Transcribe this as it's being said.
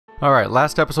Alright,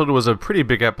 last episode was a pretty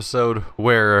big episode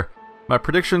where my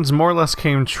predictions more or less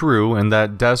came true and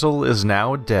that Dazzle is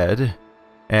now dead.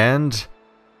 And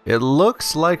it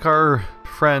looks like our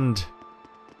friend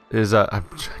is, I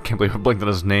can't believe I blinked on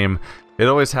his name. It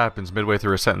always happens midway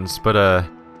through a sentence, but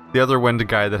the other wind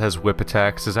guy that has whip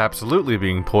attacks is absolutely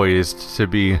being poised to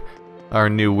be our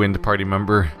new wind party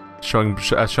member,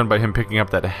 as shown by him picking up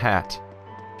that hat.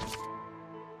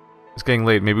 It's getting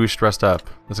late, maybe we should rest up.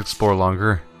 Let's explore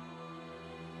longer.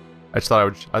 I just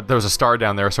thought there was a star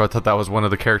down there, so I thought that was one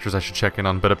of the characters I should check in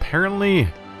on, but apparently...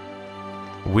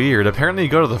 Weird. Apparently you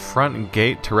go to the front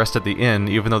gate to rest at the inn,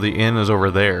 even though the inn is over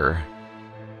there.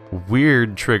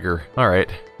 Weird trigger.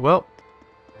 Alright, well...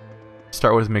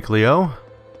 Start with Mikleo,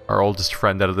 our oldest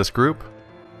friend out of this group.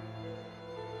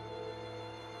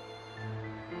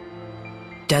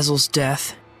 Dazzle's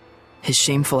death, his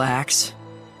shameful acts,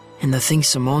 and the things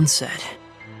Simone said.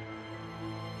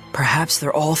 Perhaps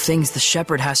they're all things the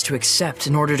Sheperd has to accept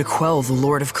in order to quell the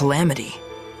Lord of Calamity.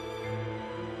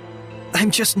 I'm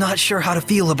just not sure how to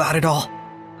feel about it all.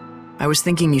 I was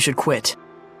thinking you should quit.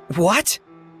 What?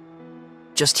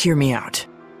 Just hear me out.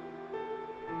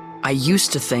 I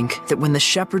used to think that when the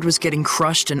Sheperd was getting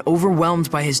crushed and overwhelmed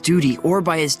by his duty or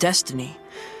by his destiny,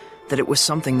 that it was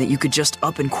something that you could just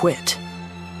up and quit.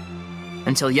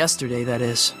 Until yesterday, that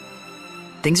is.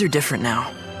 Things are different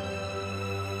now.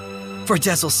 For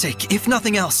Dazzle's sake, if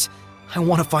nothing else, I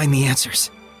want to find the answers.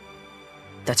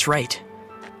 That's right.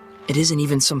 It isn't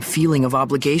even some feeling of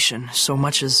obligation so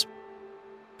much as...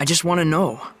 I just want to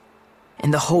know,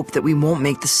 in the hope that we won't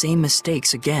make the same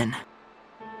mistakes again.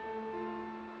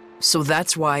 So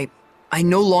that's why I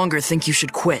no longer think you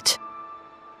should quit.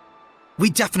 We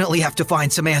definitely have to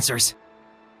find some answers.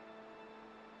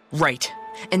 Right.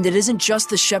 And it isn't just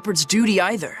the Sheperd's duty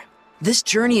either. This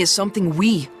journey is something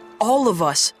we, all of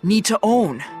us, need to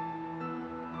own.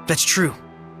 That's true.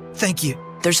 Thank you.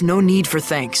 There's no need for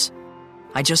thanks.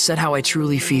 I just said how I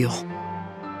truly feel.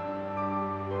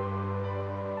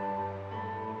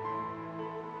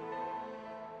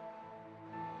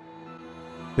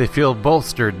 They feel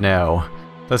bolstered now.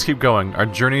 Let's keep going. Our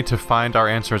journey to find our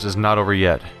answers is not over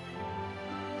yet.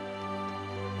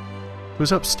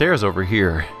 Who's upstairs over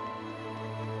here?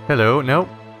 Hello? Nope.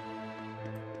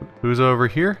 Who's over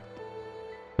here?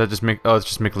 That just oh, it's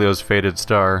just Mikleo's faded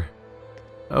star.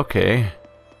 Okay.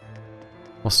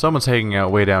 Well, someone's hanging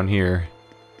out way down here.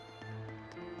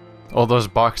 All those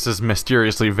boxes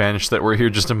mysteriously vanished that were here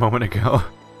just a moment ago.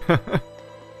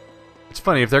 It's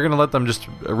funny, if they're gonna let them just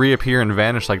reappear and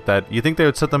vanish like that, you think they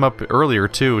would set them up earlier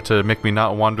too, to make me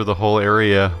not wander the whole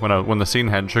area when the scene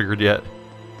hadn't triggered yet.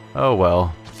 Oh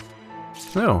well.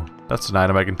 Oh, that's an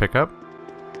item I can pick up.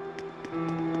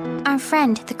 Our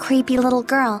friend, the creepy little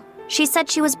girl. She said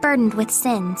she was burdened with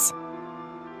sins.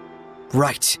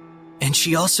 Right. And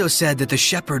she also said that the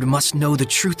Sheperd must know the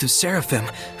truth of Seraphim,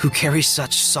 who carry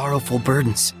such sorrowful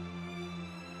burdens.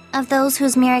 Of those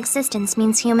whose mere existence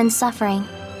means human suffering.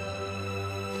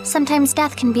 Sometimes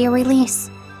death can be a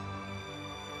release.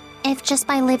 If just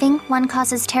by living one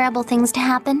causes terrible things to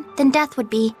happen, then death would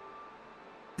be.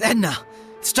 Edna,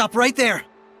 stop right there!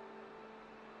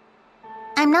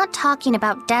 I'm not talking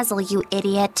about Dazzle, you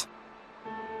idiot.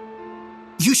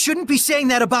 You shouldn't be saying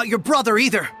that about your brother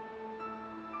either!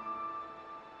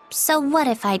 So what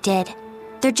if I did?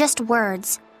 They're just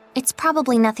words. It's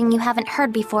probably nothing you haven't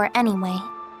heard before anyway.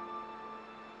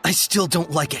 I still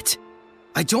don't like it.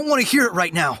 I don't want to hear it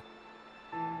right now.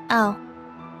 Oh.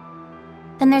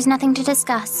 Then there's nothing to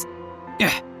discuss.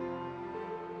 Yeah.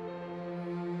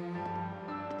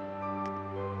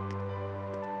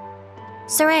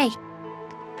 Sorey.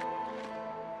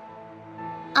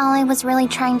 All I was really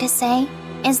trying to say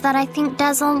is that I think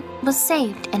Dazzle was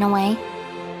saved in a way.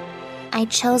 I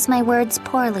chose my words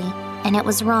poorly, and it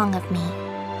was wrong of me.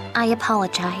 I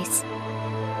apologize.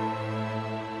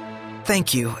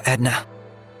 Thank you, Edna.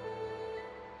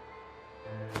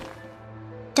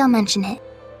 Don't mention it.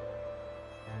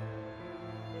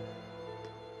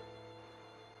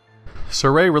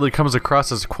 Sorey really comes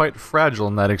across as quite fragile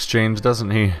in that exchange,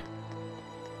 doesn't he?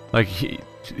 Like,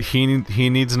 he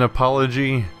needs an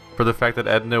apology for the fact that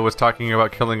Edna was talking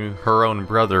about killing her own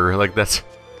brother. Like, that's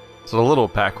a little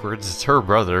backwards. It's her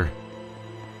brother.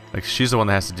 Like, she's the one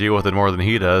that has to deal with it more than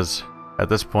he does at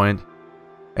this point.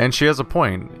 And she has a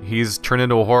point. He's turned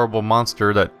into a horrible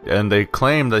monster and they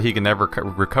claim that he can never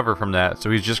recover from that, so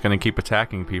he's just gonna keep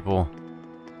attacking people.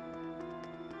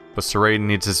 But Sorey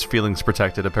needs his feelings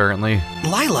protected, apparently.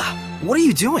 Lailah, what are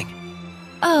you doing?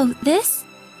 Oh, this?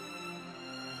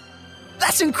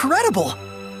 That's incredible!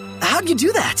 How'd you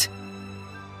do that?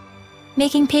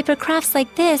 Making paper crafts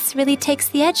like this really takes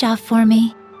the edge off for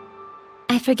me.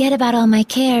 I forget about all my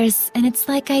cares, and it's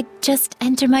like I just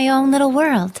enter my own little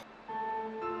world.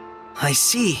 I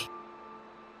see.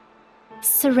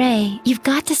 Sorey, you've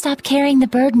got to stop carrying the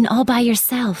burden all by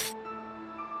yourself.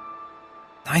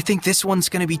 I think this one's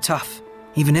gonna be tough,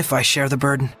 even if I share the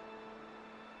burden.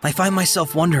 I find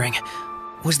myself wondering,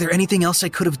 was there anything else I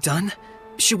could have done?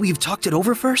 Should we have talked it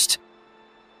over first?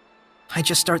 I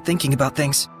just start thinking about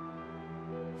things.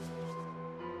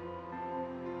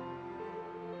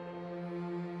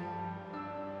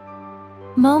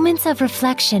 Moments of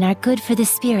reflection are good for the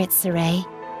spirit, Sorey,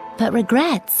 but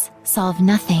regrets solve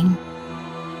nothing.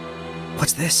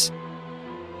 What's this?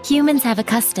 Humans have a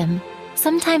custom.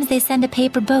 Sometimes they send a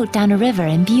paper boat down a river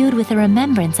imbued with a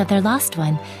remembrance of their lost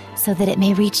one, so that it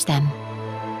may reach them.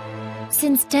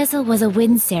 Since Dezel was a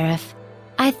wind seraph,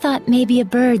 I thought maybe a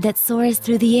bird that soars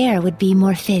through the air would be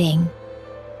more fitting.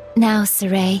 Now,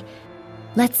 Sorey,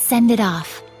 let's send it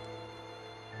off.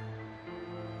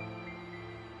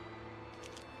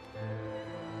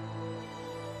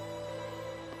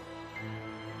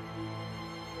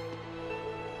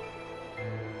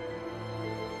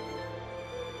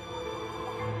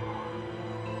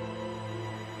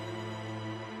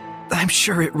 I'm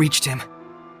sure it reached him.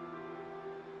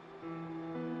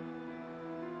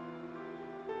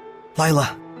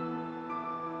 Lailah.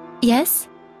 Yes?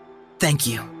 Thank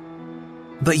you.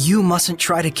 But you mustn't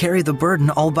try to carry the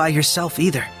burden all by yourself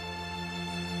either.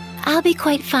 I'll be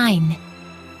quite fine.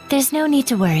 There's no need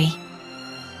to worry.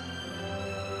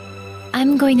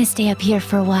 I'm going to stay up here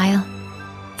for a while.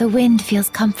 The wind feels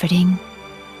comforting.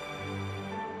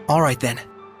 All right then.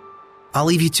 I'll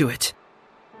leave you to it.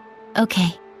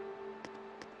 Okay.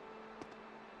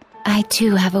 I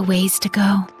too have a ways to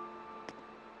go.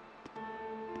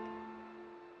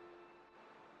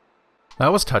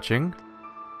 That was touching.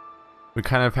 We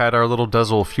kind of had our little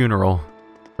Dezel funeral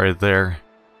right there.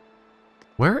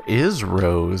 Where is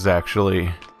Rose,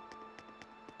 actually?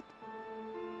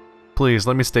 Please,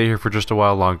 let me stay here for just a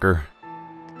while longer.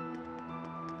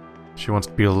 She wants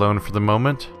to be alone for the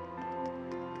moment.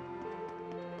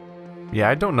 Yeah,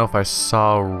 I don't know if I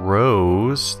saw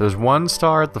Rose. There's one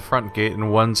star at the front gate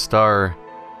and one star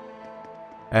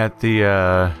at the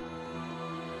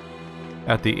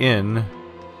inn.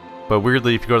 But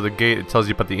weirdly, if you go to the gate, it tells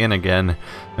you about the inn again.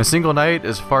 A single night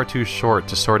is far too short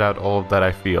to sort out all of that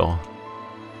I feel.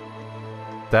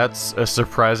 That's a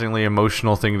surprisingly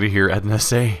emotional thing to hear Edna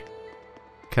say.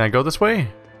 Can I go this way?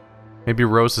 Maybe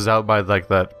Rose is out by like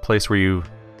that place where you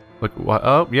look.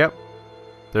 Oh, yep.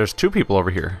 There's two people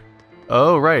over here.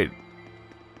 Oh, right.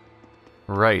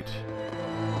 Right.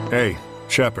 Hey,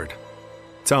 Sheperd.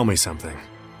 Tell me something.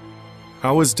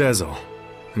 How was Dezel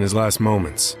in his last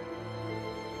moments?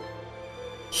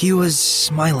 He was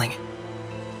smiling.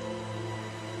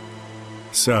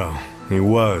 So, he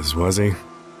was he?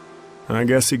 I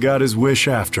guess he got his wish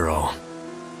after all.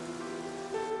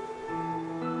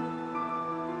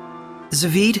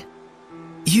 Zaveid,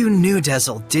 you knew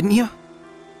Dezel, didn't you?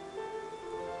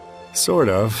 Sort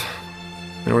of.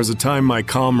 There was a time my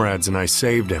comrades and I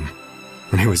saved him,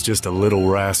 when he was just a little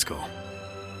rascal.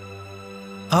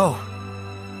 Oh.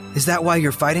 Is that why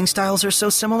your fighting styles are so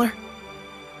similar?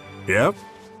 Yep.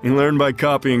 He learned by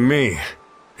copying me.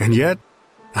 And yet,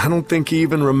 I don't think he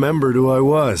even remembered who I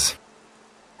was.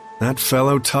 That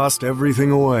fellow tossed everything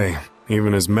away,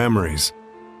 even his memories.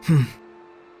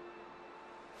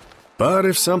 But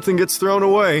if something gets thrown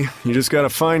away, you just gotta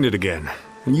find it again.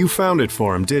 And you found it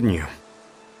for him, didn't you?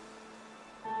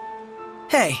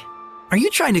 Hey, are you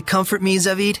trying to comfort me,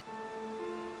 Zaveid?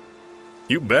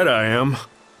 You bet I am.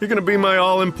 You're gonna be my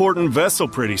all-important vessel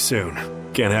pretty soon.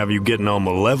 Can't have you getting all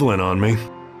malevolent on me.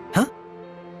 Huh?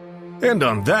 And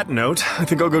on that note, I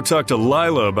think I'll go talk to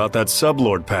Lailah about that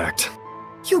Sublord Pact.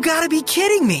 You gotta be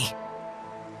kidding me!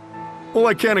 Well,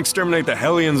 I can't exterminate the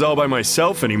Hellions all by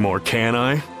myself anymore, can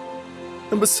I?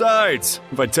 And besides,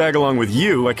 if I tag along with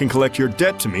you, I can collect your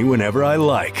debt to me whenever I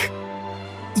like.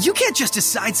 You can't just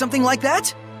decide something like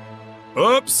that!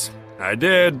 Oops, I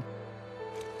did.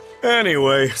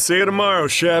 Anyway, see you tomorrow,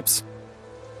 Sheps.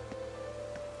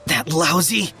 That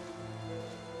lousy...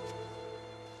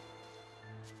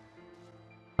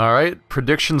 Alright,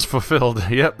 predictions fulfilled.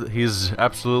 Yep, he's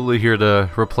absolutely here to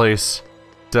replace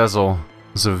Dezel,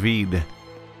 Zaveid.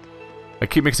 I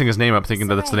keep mixing his name up thinking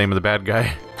that that's the name of the bad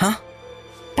guy. Huh?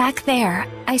 Back there,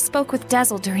 I spoke with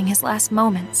Dezel during his last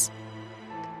moments.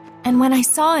 And when I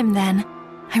saw him then,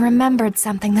 I remembered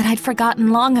something that I'd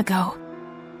forgotten long ago.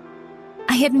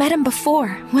 I had met him before,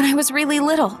 when I was really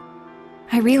little.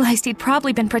 I realized he'd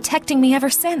probably been protecting me ever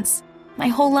since, my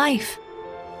whole life.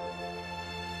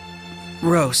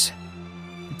 Rose,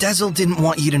 Dezel didn't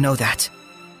want you to know that.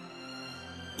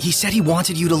 He said he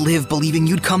wanted you to live believing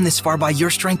you'd come this far by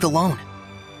your strength alone.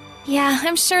 Yeah,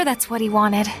 I'm sure that's what he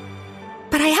wanted.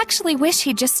 But I actually wish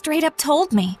he'd just straight up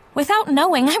told me, without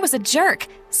knowing I was a jerk,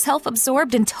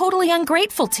 self-absorbed and totally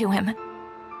ungrateful to him.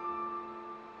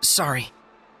 Sorry.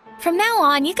 From now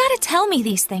on, you gotta tell me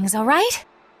these things, alright?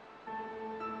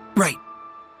 Right.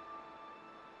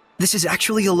 This is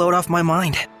actually a load off my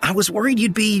mind. I was worried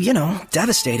you'd be,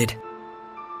 devastated.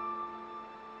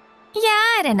 Yeah,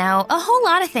 I don't know. A whole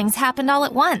lot of things happened all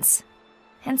at once.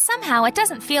 And somehow it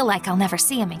doesn't feel like I'll never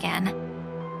see him again.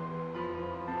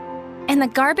 And the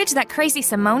garbage that crazy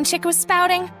Simone chick was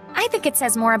spouting, I think it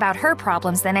says more about her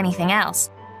problems than anything else.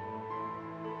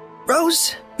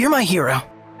 Rose, you're my hero.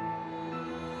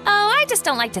 Oh, I just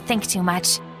don't like to think too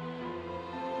much.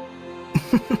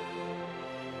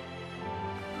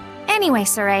 Anyway,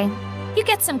 Sorey, you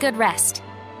get some good rest.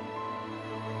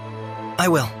 I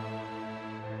will.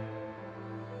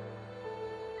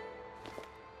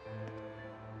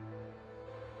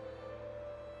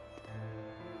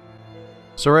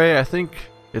 Sorey, I think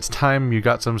it's time you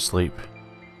got some sleep.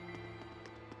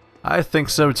 I think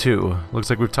so too. Looks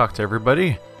like we've talked to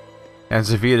everybody. And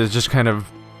Zeffiad is just kind of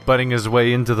butting his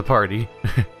way into the party,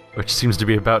 which seems to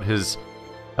be about his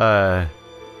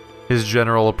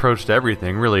general approach to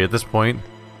everything, really, at this point.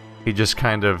 He just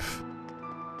kind of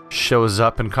shows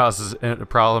up and causes a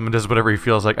problem and does whatever he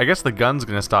feels like. I guess the gun's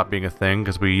gonna stop being a thing,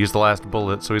 because we used the last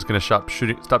bullet, so he's gonna stop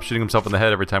shooting himself in the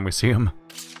head every time we see him.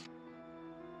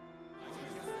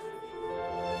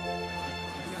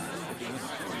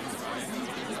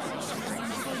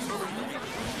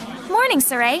 Morning,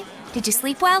 Sorey. Did you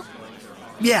sleep well?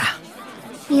 Yeah.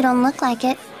 You don't look like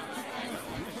it.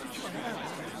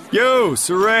 Yo,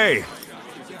 Sorey!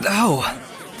 Oh,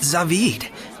 Zavid,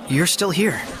 you're still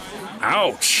here.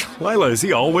 Ouch! Lailah, is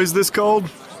he always this cold?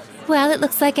 Well, it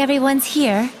looks like everyone's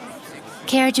here.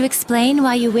 Care to explain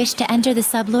why you wish to enter the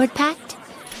Sublord Pact?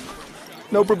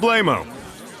 No problemo.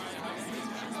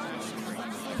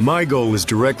 My goal is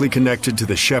directly connected to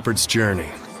the Sheperd's journey.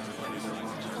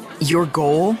 Your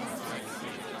goal?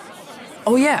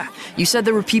 Oh yeah, you said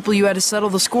there were people you had to settle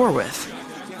the score with.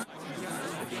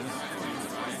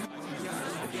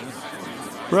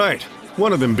 Right.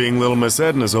 One of them being Little Miss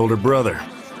Edna's older brother.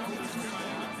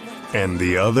 And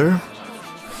the other?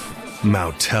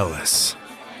 Malevolence.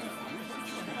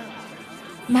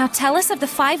 Malevolence of the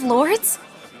Five Lords?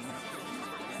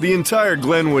 The entire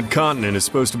Glenwood continent is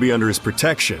supposed to be under his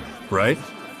protection, right?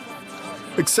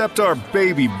 Except our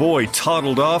baby boy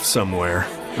toddled off somewhere,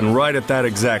 and right at that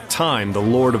exact time, the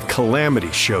Lord of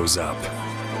Calamity shows up.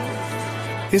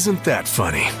 Isn't that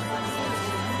funny?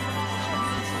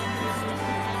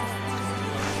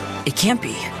 It can't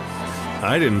be.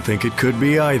 I didn't think it could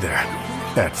be either,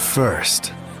 at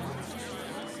first.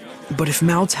 But if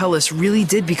Malevolence really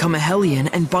did become a Hellion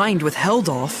and bind with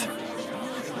Heldalf...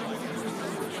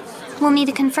 We'll need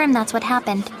to confirm that's what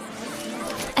happened.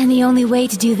 And the only way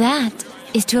to do that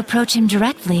is to approach him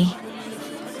directly.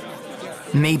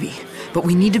 Maybe, but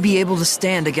we need to be able to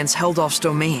stand against Heldalf's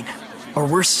domain, or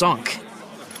we're sunk.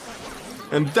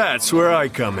 And that's where I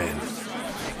come in.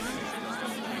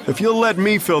 If you'll let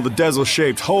me fill the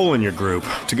Dezel-shaped hole in your group,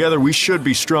 together we should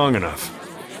be strong enough.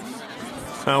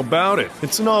 How about it?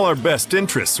 It's in all our best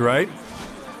interests, right?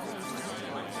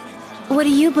 What do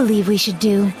you believe we should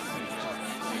do?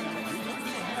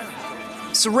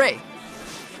 Sorey,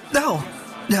 Oh,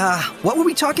 what were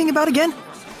we talking about again?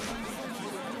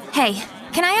 Hey,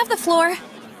 can I have the floor?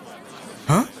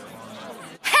 Huh?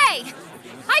 Hey!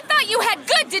 I thought you had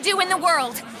good to do in the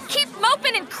world! Keep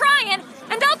moping and crying,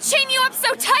 and I'll chain you up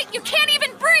so tight you can't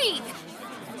even breathe!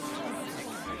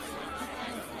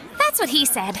 That's what he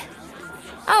said.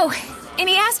 Oh, and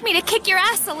he asked me to kick your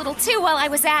ass a little too while I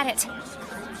was at it.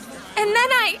 And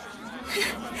then I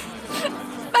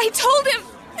told him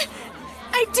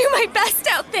I'd do my best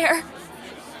out there.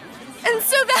 And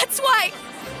so that's why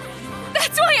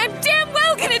I'm damn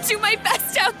well gonna do my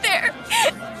best out there.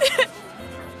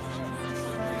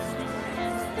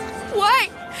 Why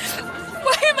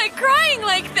am I crying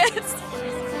like this?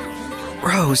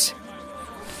 Rose.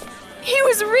 He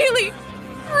was really,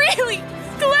 really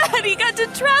glad he got to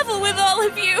travel with all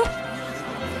of you.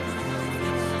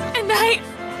 And I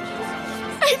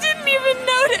didn't even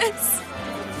notice.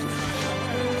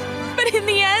 But in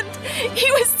the end, he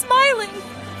was smiling.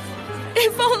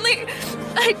 If only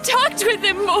I talked with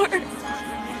him more.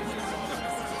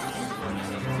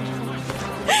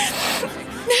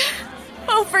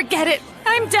 Oh, forget it.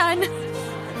 I'm done.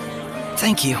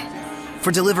 Thank you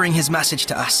for delivering his message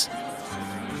to us.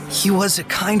 He was a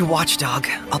kind watchdog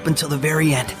up until the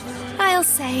very end. I'll I'll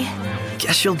say.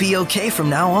 Guess you'll be okay from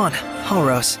now on, huh,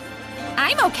 Rose?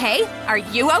 I'm okay. Are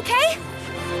you okay?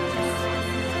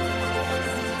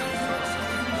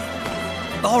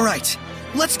 All right,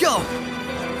 let's go!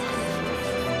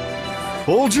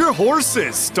 Hold your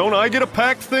horses! Don't I get a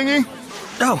pack thingy?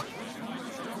 Oh,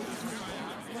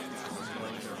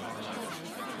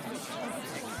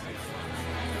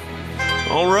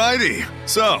 Alrighty,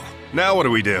 so, now what do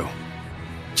we do?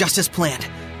 just as planned.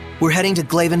 We're heading to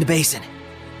Glavend Basin.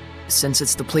 Since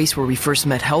it's the place where we first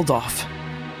met Heldalf.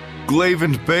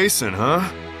 Glavend Basin,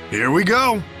 huh? Here we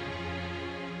go!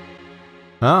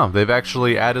 Oh, they've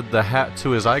actually added the hat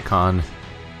to his icon.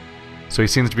 So he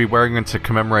seems to be wearing it to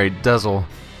commemorate Dezel.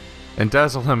 And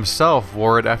Dezel himself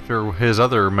wore it after his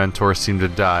other mentor seemed to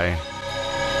die.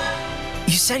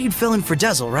 You said you'd fill in for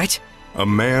Dezel, right? A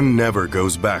man never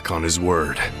goes back on his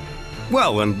word.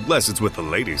 Well, unless it's with the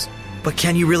ladies. But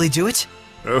can you really do it?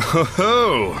 Oh ho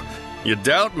ho! You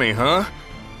doubt me, huh?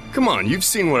 Come on, you've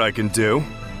seen what I can do.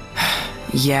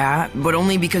 Yeah, but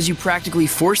only because you practically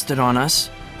forced it on us.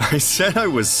 I said I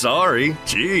was sorry.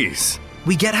 Jeez.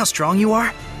 We get how strong you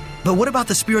are, but what about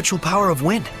the spiritual power of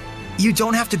wind? You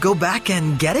don't have to go back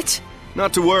and get it?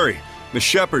 Not to worry. The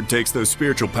Sheperd takes those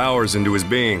spiritual powers into his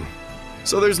being.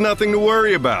 So there's nothing to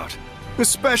worry about.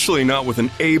 Especially not with an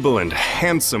able and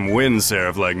handsome wind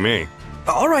seraph like me.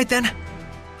 All right then.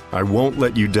 I won't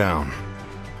let you down.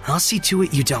 I'll see to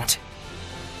it you don't.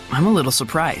 I'm a little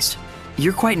surprised.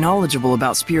 You're quite knowledgeable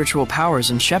about spiritual powers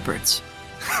and shepherds.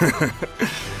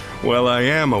 Well, I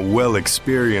am a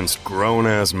well-experienced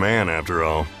grown-ass man after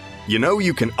all. You know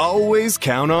you can always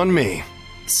count on me.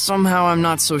 Somehow I'm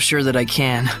not so sure that I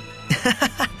can.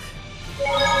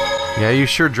 Yeah, you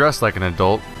sure dress like an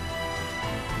adult.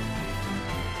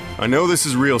 I know this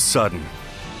is real sudden,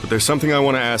 but there's something I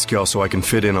want to ask y'all so I can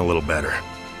fit in a little better.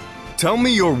 Tell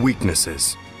me your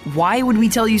weaknesses. Why would we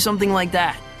tell you something like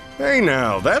that? Hey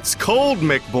now, that's cold,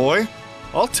 Mick boy.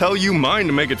 I'll tell you mine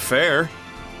to make it fair.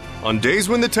 On days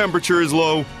when the temperature is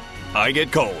low, I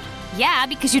get cold. Yeah,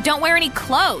 because you don't wear any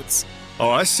clothes.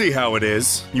 Oh, I see how it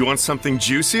is. You want something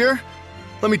juicier?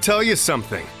 Let me tell you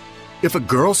something. If a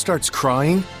girl starts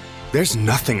crying, there's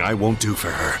nothing I won't do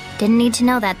for her. Didn't need to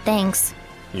know that, thanks.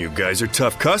 You guys are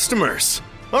tough customers.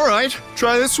 All right,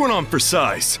 try this one on for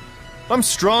size. I'm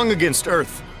strong against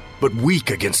earth, but weak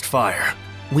against fire.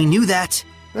 We knew that.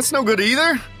 That's no good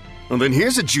either. Well, then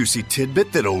here's a juicy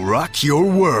tidbit that'll rock your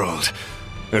world.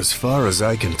 As far as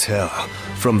I can tell,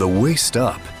 from the waist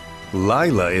up,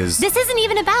 Lailah is... This isn't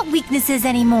even about weaknesses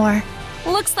anymore.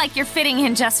 Looks like you're fitting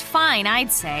in just fine,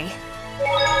 I'd say.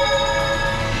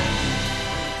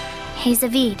 Hey,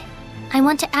 Zavid. I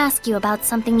want to ask you about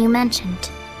something you mentioned.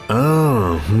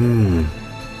 Oh,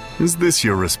 Is this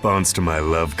your response to my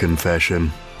love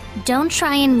confession? Don't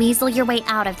try and weasel your way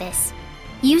out of this.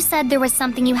 You said there was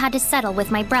something you had to settle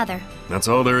with my brother. That's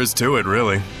all there is to it,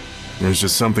 really. There's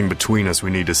just something between us we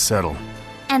need to settle.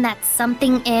 And that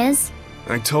something is?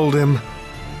 I told him,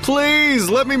 please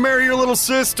let me marry your little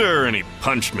sister, and he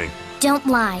punched me. Don't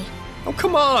lie. Oh,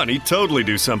 come on, he'd totally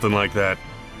do something like that.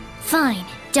 Fine.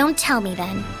 Don't tell me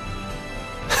then.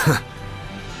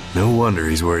 No wonder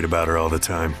he's worried about her all the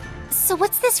time. So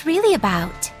what's this really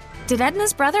about? Did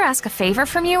Edna's brother ask a favor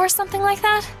from you or something like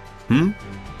that?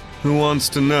 Who wants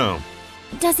to know?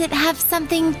 Does it have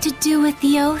something to do with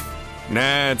the oath?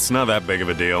 Nah, it's not that big of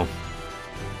a deal.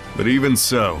 But even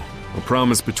so, a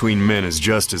promise between men is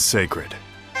just as sacred.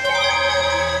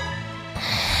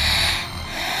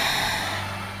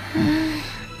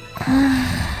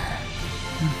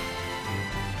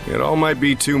 It all might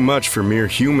be too much for mere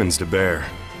humans to bear.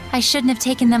 I shouldn't have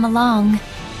taken them along.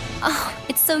 Oh,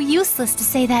 it's so useless to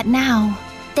say that now.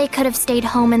 They could have stayed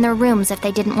home in their rooms if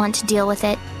they didn't want to deal with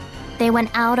it. They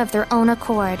went out of their own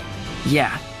accord.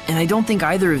 Yeah, and I don't think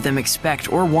either of them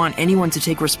expect or want anyone to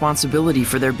take responsibility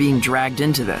for their being dragged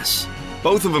into this.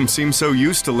 Both of them seem so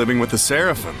used to living with the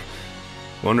Seraphim.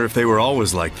 Wonder if they were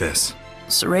always like this.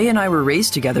 Sorey and I were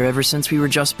raised together ever since we were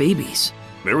just babies.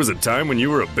 There was a time when you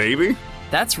were a baby?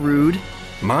 That's rude.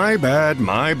 My bad,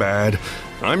 my bad.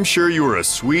 I'm sure you were a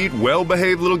sweet,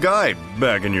 well-behaved little guy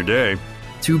back in your day.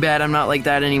 Too bad I'm not like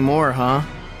that anymore, huh?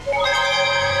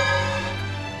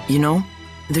 You know,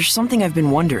 there's something I've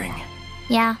been wondering.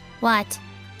 Yeah, what?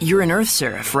 You're an Earth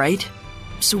Seraph, right?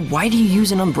 So why do you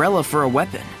use an umbrella for a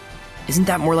weapon? Isn't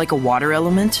that more like a water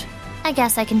element? I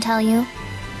guess I can tell you.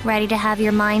 Ready to have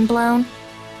your mind blown?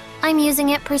 I'm using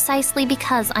it precisely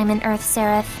because I'm an Earth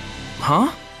Seraph.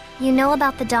 Huh? You know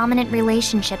about the dominant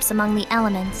relationships among the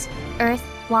elements. Earth,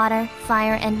 water,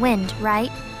 fire, and wind,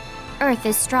 right? Earth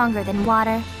is stronger than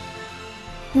water.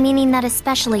 Meaning that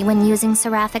especially when using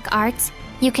seraphic arts,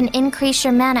 You can increase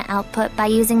your mana output by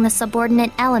using the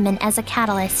subordinate element as a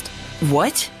catalyst.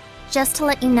 What? Just to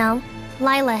let you know,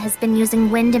 Lailah has been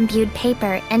using wind-imbued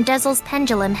paper, and Dezel's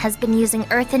pendulum has been using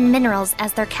earth and minerals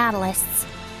as their catalysts.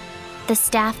 The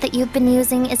staff that you've been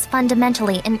using is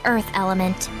fundamentally an earth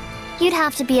element. You'd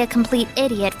have to be a complete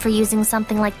idiot for using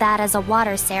something like that as a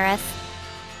water seraph,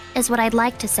 is what I'd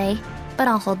like to say, but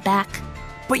I'll hold back.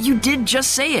 But you did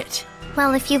just say it.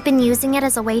 Well, if you've been using it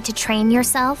as a way to train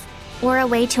yourself, or a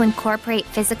way to incorporate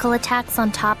physical attacks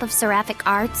on top of seraphic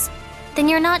arts, then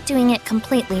you're not doing it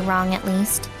completely wrong, at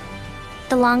least.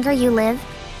 The longer you live,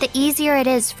 the easier it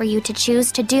is for you to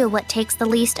choose to do what takes the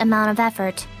least amount of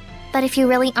effort. But if you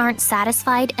really aren't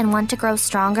satisfied and want to grow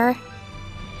stronger,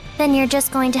 then you're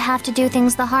just going to have to do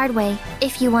things the hard way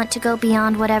if you want to go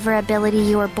beyond whatever ability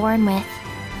you were born with.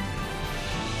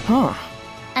 Huh.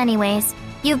 Anyways,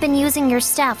 you've been using your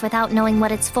staff without knowing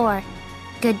what it's for.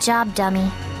 Good job, dummy.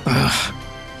 Ugh.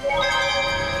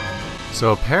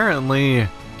 So apparently,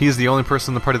 he's the only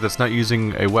person in the party that's not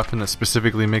using a weapon that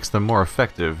specifically makes them more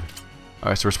effective.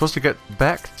 Alright, so we're supposed to get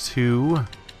back to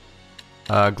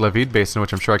Glavid Basin,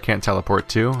 which I'm sure I can't teleport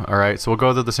to. Alright, so we'll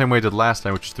go the same way we did last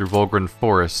time, which is through Volgren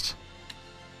Forest.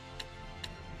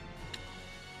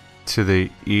 To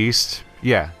the east.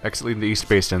 Yeah, exit leading the East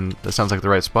Basin. That sounds like the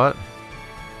right spot.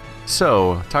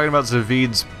 So, talking about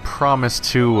Zavid's promise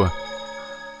to...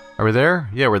 Are we there?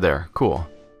 Yeah, we're there. Cool.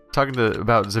 Talking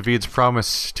about Zavid's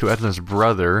promise to Edna's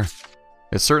brother,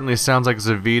 it certainly sounds like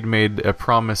Zavid made a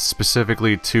promise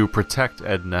specifically to protect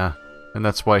Edna, and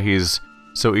that's why he's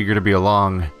so eager to be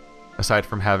along, aside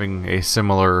from having a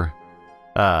similar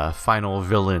final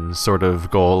villain sort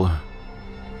of goal.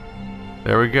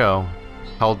 There we go.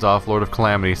 Heldalf, Lord of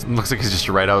Calamity. Looks like he's just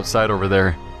right outside over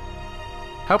there.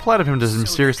 How polite of him to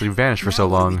mysteriously vanish for so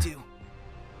long.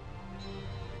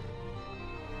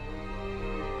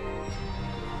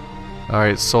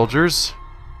 Alright, soldiers.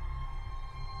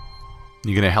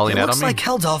 You gonna hellion out on me? Looks like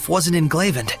Heldalf wasn't in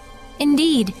Glaven.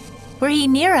 Indeed. Were he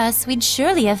near us, we'd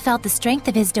surely have felt the strength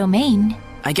of his domain.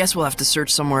 I guess we'll have to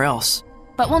search somewhere else.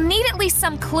 But we'll need at least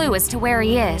some clue as to where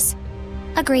he is.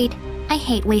 Agreed. I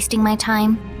hate wasting my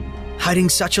time. Hiding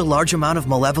such a large amount of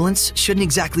malevolence shouldn't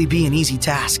exactly be an easy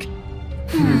task.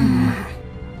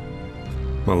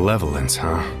 Malevolence,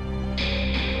 huh?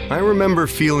 I remember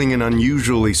feeling an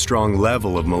unusually strong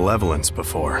level of malevolence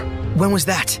before. When was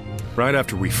that? Right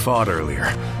after we fought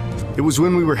earlier. It was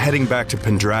when we were heading back to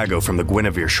Pendrago from the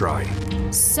Guinevere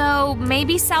Shrine. So,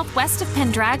 maybe southwest of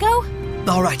Pendrago?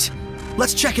 Alright,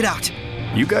 let's check it out.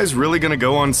 You guys really gonna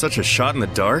go on such a shot in the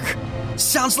dark?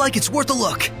 Sounds like it's worth a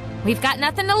look. We've got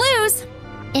nothing to lose.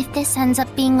 If this ends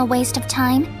up being a waste of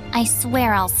time, I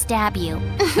swear I'll stab you.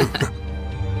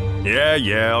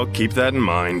 Yeah, I'll keep that in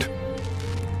mind.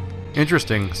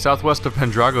 Interesting. Southwest of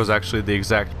Pendrago is actually the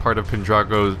exact part of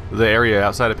Pendrago, the area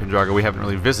outside of Pendrago we haven't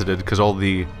really visited because all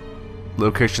the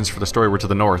locations for the story were to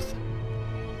the north.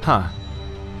 Huh.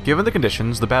 Given the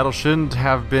conditions, the battle shouldn't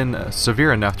have been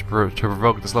severe enough to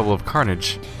provoke this level of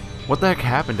carnage. What the heck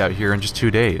happened out here in just 2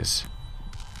 days?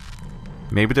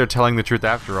 Maybe they're telling the truth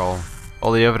after all.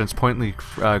 All the evidence points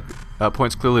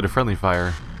clearly to friendly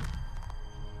fire.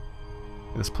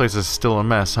 This place is still a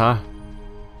mess, huh?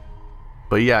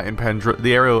 But yeah, in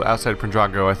the area outside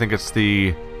Pendrago, I think it's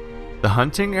the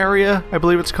hunting area, I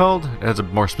believe it's called. It has a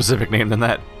more specific name than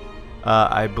that.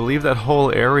 I believe that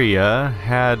whole area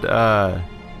had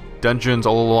dungeons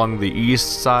all along the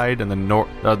east side and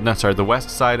the west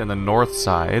side and the north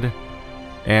side.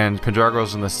 And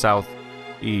Pendrago's in the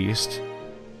southeast.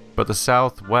 But the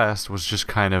southwest was just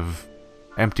kind of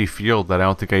empty field that I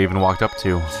don't think I even walked up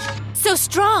to. So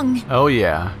strong! Oh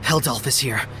yeah. Heldalf is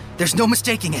here. There's no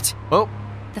mistaking it. Oh.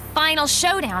 The final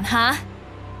showdown, huh?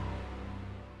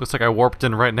 Looks like I warped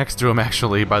in right next to him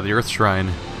actually by the Earth Shrine.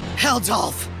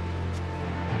 Heldalf!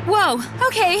 Whoa,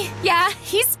 okay, yeah,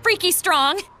 he's freaky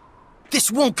strong.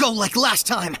 This won't go like last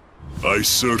time. I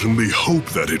certainly hope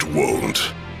that it won't.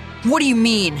 What do you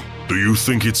mean? Do you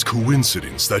think it's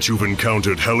coincidence that you've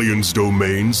encountered Hellion's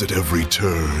domains at every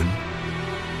turn?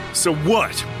 So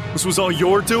what? This was all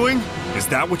your doing? Is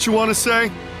that what you want to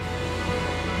say?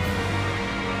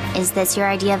 Is this your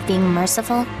idea of being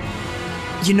merciful?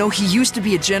 You know, he used to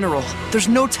be a general. There's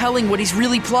no telling what he's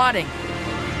really plotting.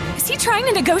 Is he trying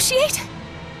to negotiate?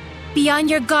 Be on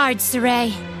your guard,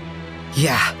 Sorey.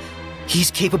 Yeah,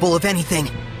 he's capable of anything.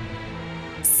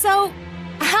 So,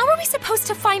 how are we supposed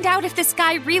to find out if this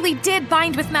guy really did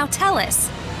bind with Malevolence?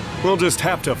 We'll just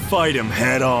have to fight him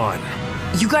head on.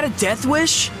 You got a death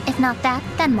wish? If not that,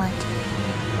 then what?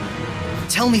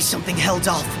 Tell me something,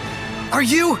 Heldalf. Are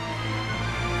you...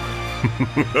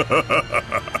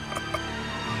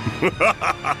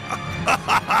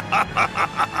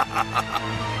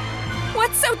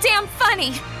 What's so damn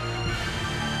funny?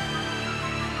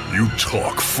 You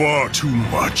talk far too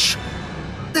much.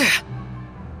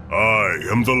 I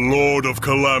am the Lord of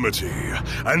Calamity,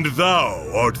 and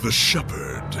thou art the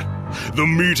Sheperd. The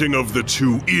meeting of the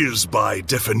two is, by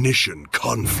definition,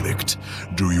 conflict.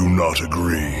 Do you not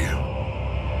agree?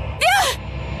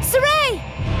 Sorey!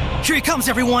 Here he comes,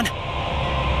 everyone!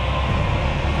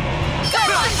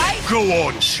 Go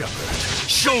on, Sheperd.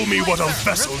 Show me what a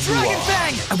vessel you Dragon are.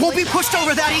 Fang! I won't be pushed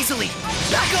over that easily!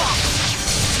 Back off!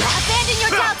 Abandon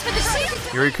your doubts for the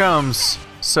team! Here he comes.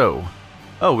 So.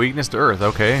 Oh, weakness to earth,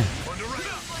 okay.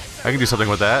 I can do something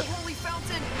with that.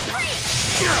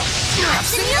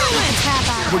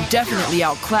 We're definitely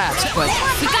outclassed, but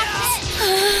We got this!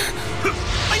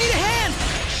 I need a hand!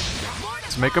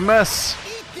 Let's make a mess.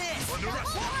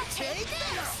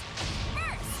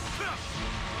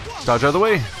 Dodge out of the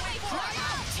way.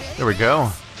 There we go.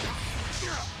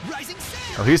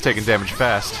 Oh, he's taking damage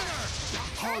fast.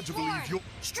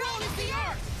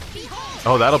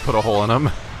 Oh, that'll put a hole in him.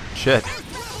 Shit.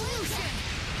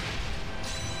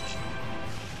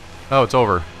 Oh, it's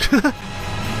over.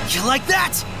 You like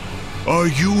that? Are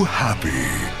you happy?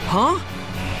 huh?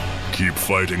 Keep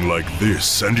fighting like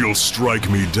this, and you'll strike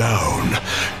me down.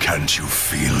 Can't you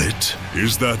feel it?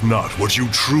 Is that not what you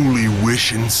truly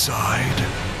wish inside?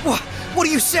 What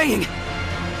are you saying?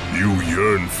 You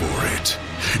yearn for it.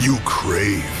 You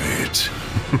crave it.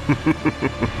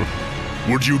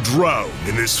 Would you drown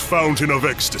in this fountain of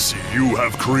ecstasy you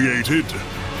have created?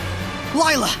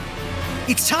 Lailah!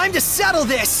 It's time to settle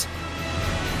this!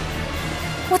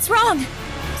 What's wrong?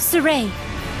 Sorey,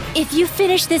 if you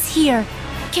finish this here,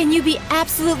 can you be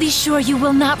absolutely sure you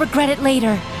will not regret it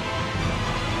later?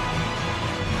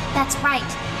 That's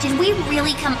right. Did we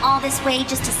really come all this way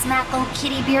just to smack old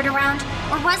Kitty Beard around?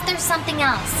 Or was there something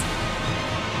else?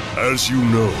 As you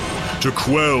know, to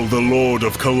quell the Lord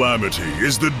of Calamity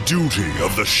is the duty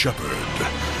of the Sheperd.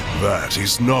 That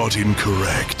is not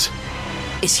incorrect.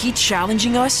 Is he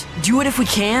challenging us? Do it if we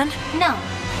can? No.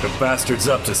 The bastard's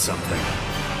up to something.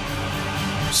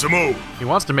 Simone, He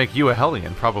wants to make you a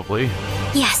Hellion, probably.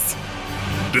 Yes.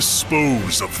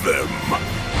 dispose of them.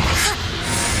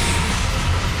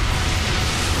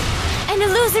 An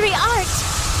illusory art!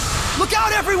 Look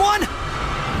out, everyone!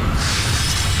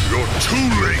 You're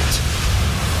too late.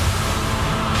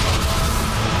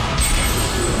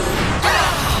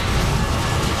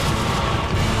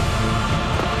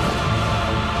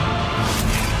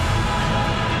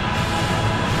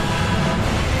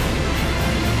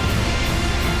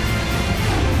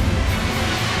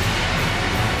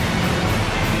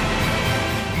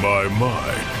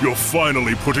 My, you're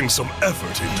finally putting some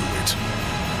effort into it.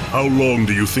 How long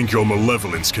do you think your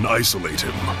malevolence can isolate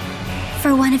him?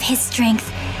 For one of his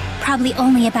strength, probably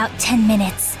only about 10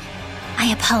 minutes. I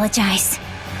apologize.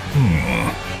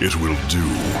 It will do.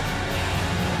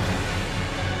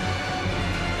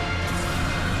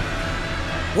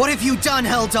 What have you done,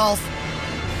 Heldalf?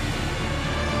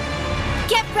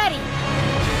 Get ready!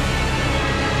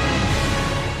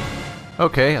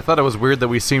 Okay, I thought it was weird that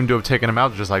we seemed to have taken him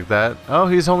out just like that. Oh,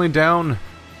 he's only down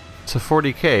to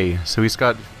 40k, so he's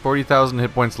got 40,000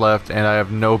 hit points left, and I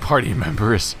have no party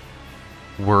members.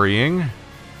 Worrying.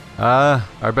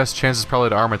 Our best chance is probably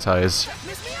to armatize.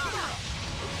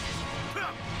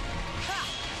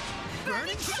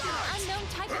 Unknown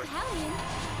type of Hellion.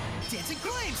 Dancing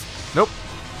flames! Nope,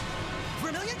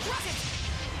 Vermilion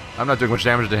crescent! I'm not doing much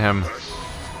damage to him.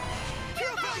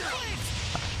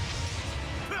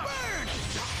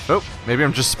 Oh, maybe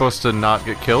I'm just supposed to not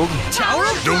get killed? Tower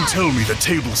of Don't tell me the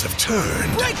tables have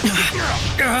turned.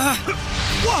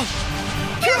 Whoa!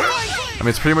 I mean,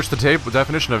 it's pretty much the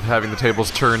definition of having the tables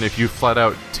turn if you flat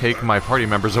out take my party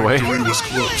members away. Victory was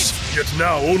close, yet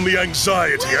now only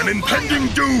anxiety and impending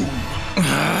doom.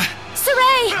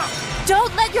 Sorey!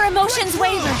 Don't let your emotions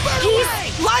waver. He's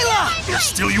Lailah!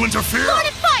 Still you interfere? Lord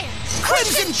of Fire!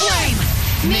 Crimson flame!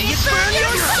 May it burn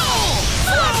your soul!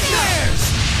 Flares!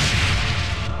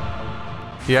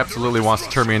 He absolutely wants to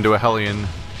turn me into a Hellion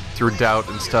through doubt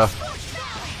and stuff.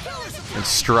 And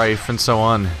strife and so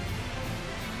on.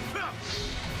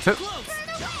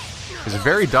 He's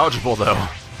very dodgeable though.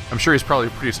 I'm sure he's probably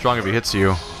pretty strong if he hits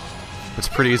you. It's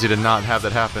pretty easy to not have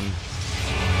that happen.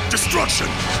 Destruction!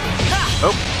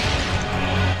 Oh,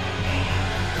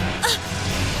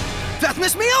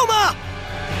 Deathmas Mioma!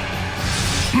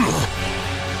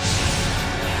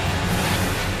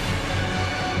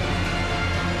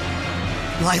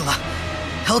 Lailah,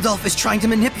 Heldalf is trying to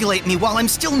manipulate me while I'm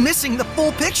still missing the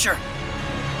full picture.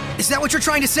 Is that what you're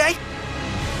trying to say?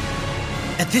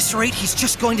 At this rate, he's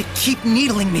just going to keep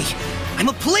needling me. I'm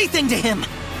a plaything to him.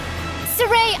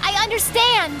 Sorey, I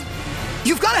understand.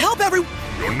 You've got to help everyone.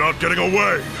 You're not getting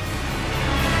away!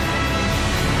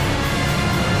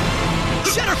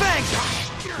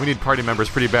 Shatterfang! We need party members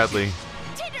pretty badly.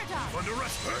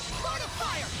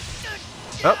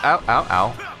 Oh, ow, ow,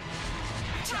 ow.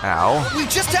 Ow. We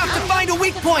just have to find a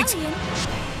weak point.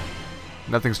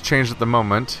 Nothing's changed at the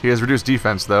moment. He has reduced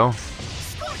defense, though.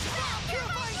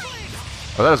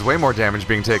 Oh, that is way more damage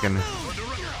being taken.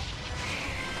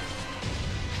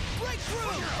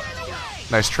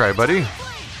 Nice try, buddy.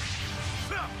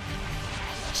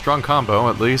 Strong combo,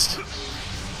 at least.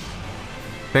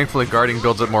 Thankfully, guarding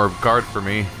builds up more guard for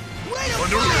me.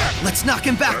 Let's knock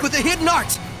him back with a hidden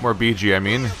art. More BG, I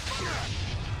mean.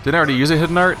 Didn't I already use a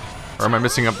hidden art? Or am I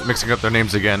mixing up their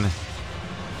names again?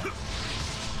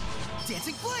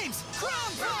 Dancing flames,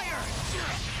 crown fire.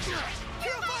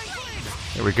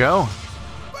 There we go.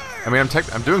 I mean,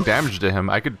 I'm doing damage to him.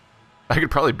 I could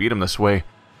probably beat him this way.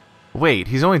 Wait,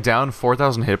 he's only down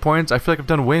 4,000 hit points? I feel like I've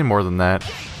done way more than that.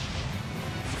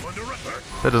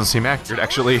 That doesn't seem accurate,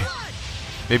 actually.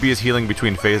 Maybe he's healing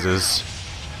between phases.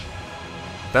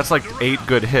 That's like 8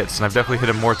 good hits, and I've definitely hit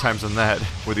him more times than that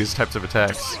with these types of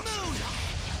attacks.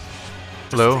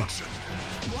 Hello?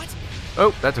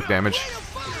 Oh, that took damage.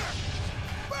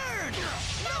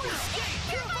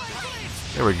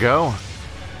 There we go.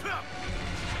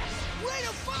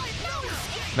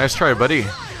 Nice try, buddy.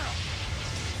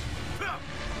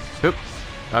 Oop.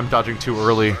 I'm dodging too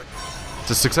early. It's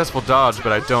a successful dodge,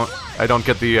 but I don't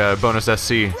get the bonus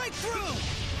SC.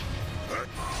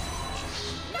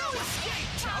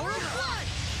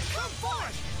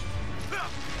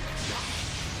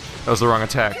 That was the wrong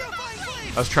attack.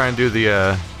 I was trying to do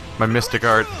the my mystic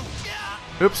art.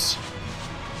 Oops.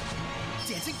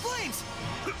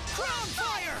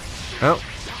 Oh.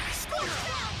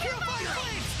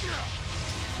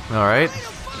 All right.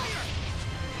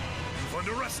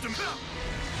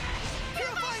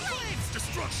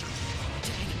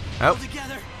 Oh,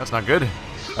 that's not good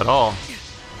at all.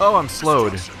 Oh, I'm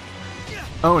slowed.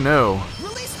 Oh no.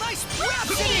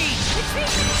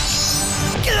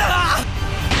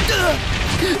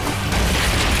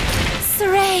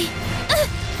 Sorey!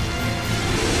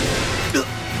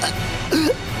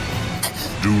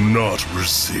 Do not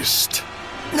resist.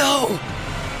 No!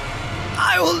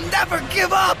 I will never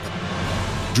give up!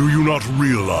 Do you not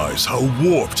realize how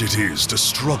warped it is to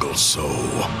struggle so?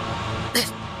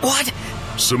 What?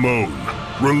 Simone,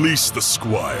 release the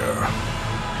squire.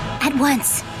 At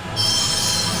once.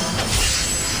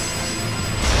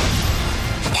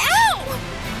 Ow!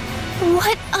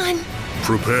 What on...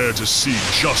 Prepare to see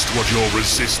just what your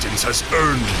resistance has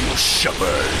earned you,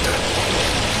 Sheperd.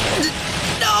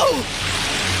 No!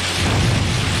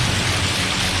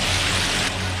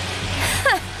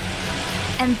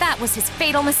 And that was his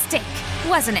fatal mistake,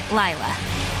 wasn't it, Lailah?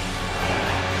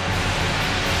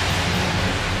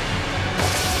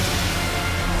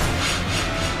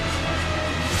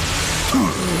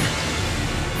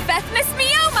 Bethmis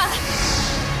Mioma!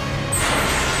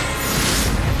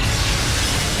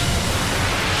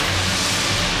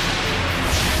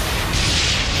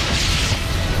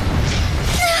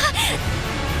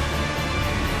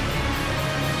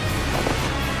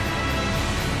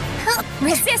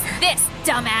 Resist this,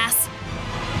 dumbass!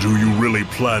 Do you really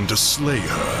plan to slay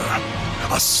her?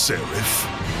 A seraph?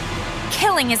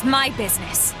 Killing is my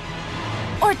business.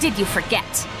 Or did you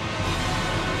forget?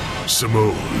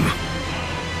 Simone.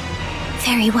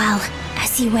 Very well,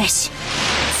 as you wish.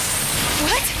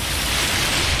 What?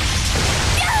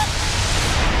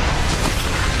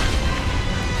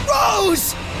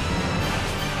 Rose!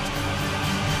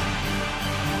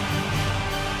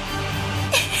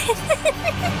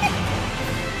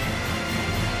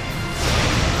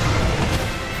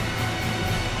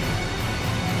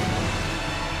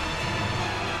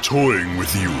 Toying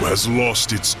with you has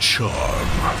lost its charm.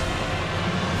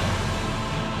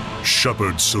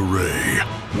 Sheperd Sorey,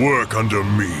 work under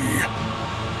me.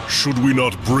 Should we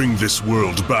not bring this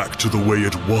world back to the way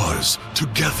it was,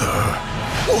 together?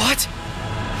 What?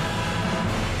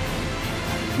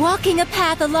 Walking a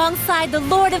path alongside the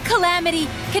Lord of Calamity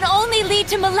can only lead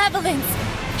to malevolence.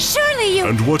 Surely you...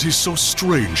 And what is so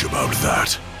strange about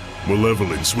that?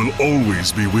 Malevolence will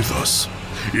always be with us.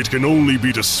 It can only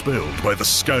be dispelled by the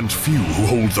scant few who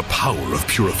hold the power of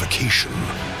purification.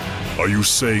 Are you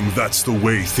saying that's the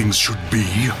way things should be?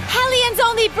 Hellions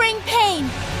only bring pain,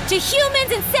 to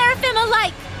humans and seraphim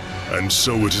alike. And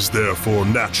so it is therefore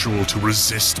natural to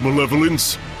resist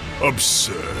malevolence?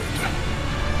 Absurd.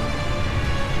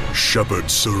 Sheperd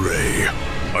Sorey,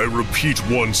 I repeat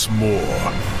once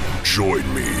more, join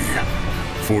me.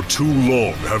 For too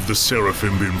long have the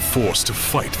Seraphim been forced to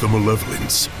fight the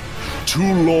Malevolence.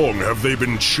 Too long have they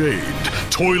been chained,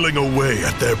 toiling away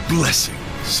at their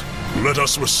blessings. Let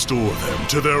us restore them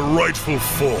to their rightful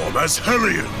form as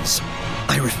Hellions.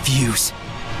 I refuse.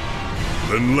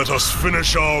 Then let us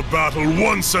finish our battle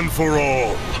once and for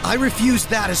all. I refuse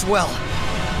that as well.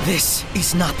 This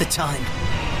is not the time.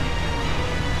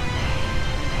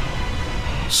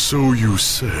 So you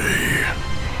say.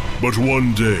 But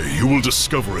one day you will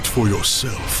discover it for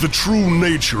yourself, the true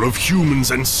nature of humans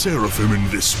and Seraphim in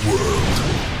this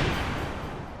world.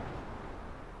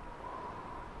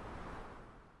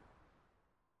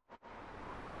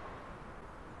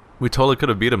 We totally could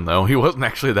have beat him, though. He wasn't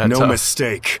actually that tough. No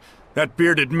mistake. That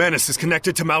bearded menace is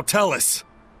connected to Malevolence.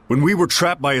 When we were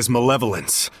trapped by his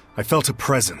malevolence, I felt a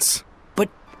presence. But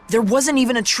there wasn't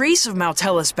even a trace of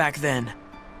Malevolence back then.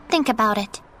 Think about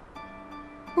it.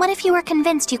 What if you were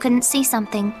convinced you couldn't see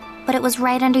something, but it was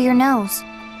right under your nose?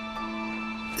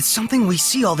 It's something we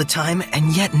see all the time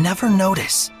and yet never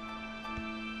notice.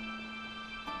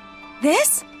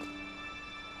 This?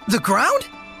 The ground?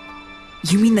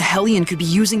 You mean the Hellion could be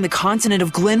using the continent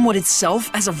of Glenwood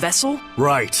itself as a vessel?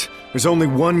 Right. There's only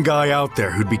one guy out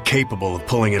there who'd be capable of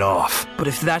pulling it off. But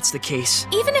if that's the case...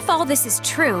 Even if all this is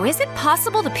true, is it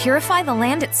possible to purify the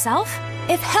land itself?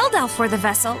 If Heldalf were the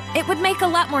vessel, it would make a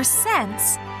lot more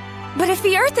sense. But if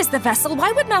the Earth is the vessel,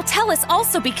 why would Malevolence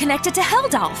also be connected to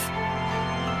Heldalf?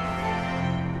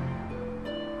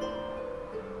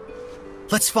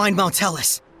 Let's find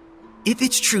Malevolence. If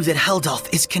it's true that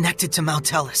Heldalf is connected to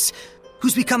Malevolence,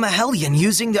 who's become a Hellion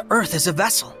using the Earth as a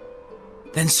vessel,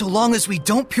 then so long as we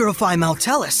don't purify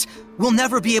Malevolence, we'll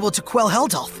never be able to quell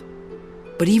Heldalf.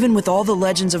 But even with all the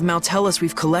legends of Malevolence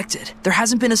we've collected, there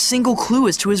hasn't been a single clue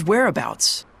as to his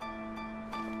whereabouts.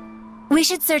 We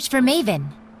should search for Maven.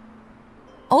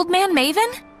 Old Man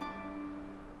Maven?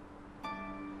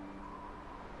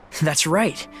 That's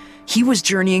right. He was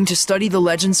journeying to study the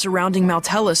legends surrounding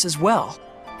Malevolence as well.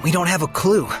 We don't have a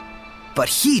clue, but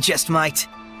he just might.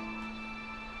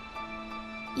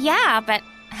 Yeah, but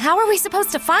how are we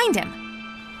supposed to find him?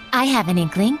 I have an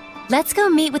inkling. Let's go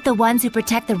meet with the ones who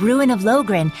protect the ruin of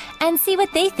Logren and see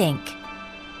what they think.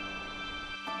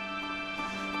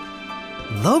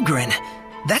 Logren?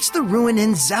 That's the ruin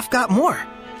in Zefgot Moor,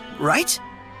 right?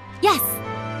 Yes.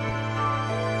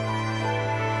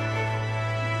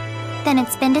 Then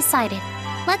it's been decided.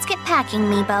 Let's get packing,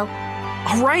 Meebo.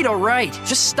 All right.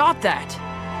 Just stop that.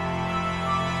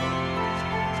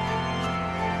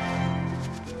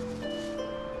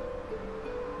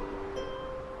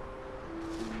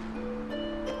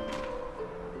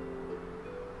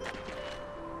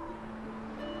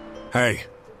 Hey,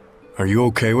 are you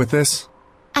okay with this?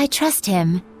 I trust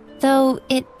him, though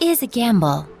it is a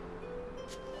gamble.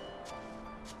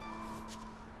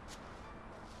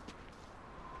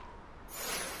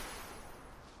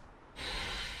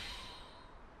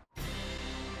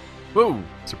 Whoa!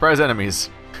 Surprise enemies.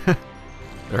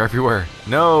 They're everywhere.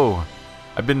 No!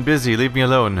 I've been busy, leave me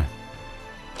alone.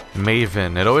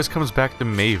 Maven. It always comes back to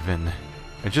Maven.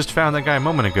 I just found that guy a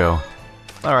moment ago.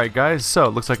 Alright guys, so it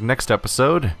looks like next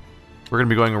episode, we're going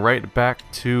to be going right back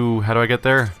to... How do I get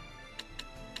there?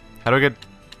 How do I get...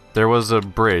 There was a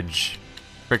bridge.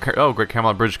 Great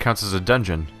Camelot Bridge counts as a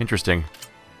dungeon. Interesting.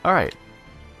 Alright.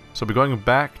 So we'll be going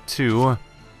back to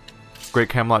Great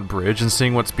Camelot Bridge and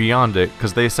seeing what's beyond it,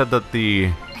 because they said that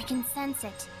the... I can sense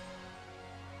it.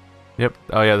 Yep.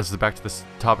 Oh yeah, this is back to this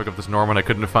topic of this Norman I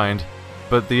couldn't find.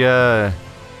 But the,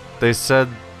 they said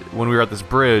when we were at this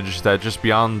bridge that just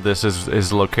beyond this is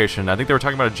the location. I think they were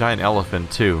talking about a giant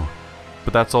elephant too.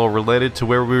 But that's all related to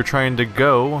where we were trying to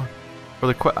go.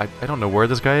 For the I don't know where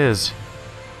this guy is.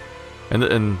 And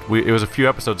it was a few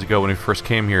episodes ago when we first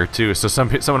came here too, so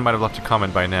someone might have left a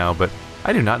comment by now, but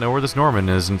I do not know where this Norman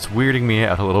is, and it's weirding me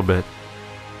out a little bit.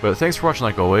 But thanks for watching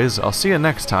like always. I'll see you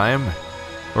next time,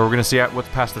 where we're gonna see what's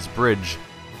past this bridge.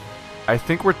 I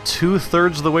think we're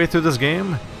 2/3 of the way through this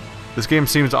game. This game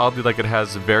seems oddly like it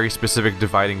has very specific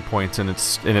dividing points in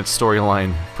its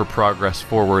storyline for progress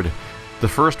forward. The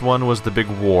first one was the big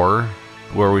war,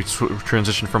 where we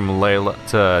transitioned from Lailah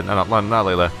to not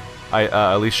Lailah,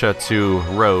 Alicia to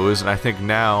Rose, and I think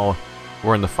now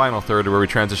we're in the final third where we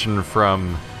transition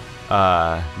from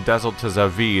Dazzled to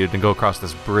Zavid and go across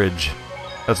this bridge.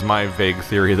 That's my vague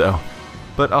theory though.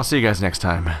 But I'll see you guys next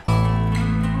time.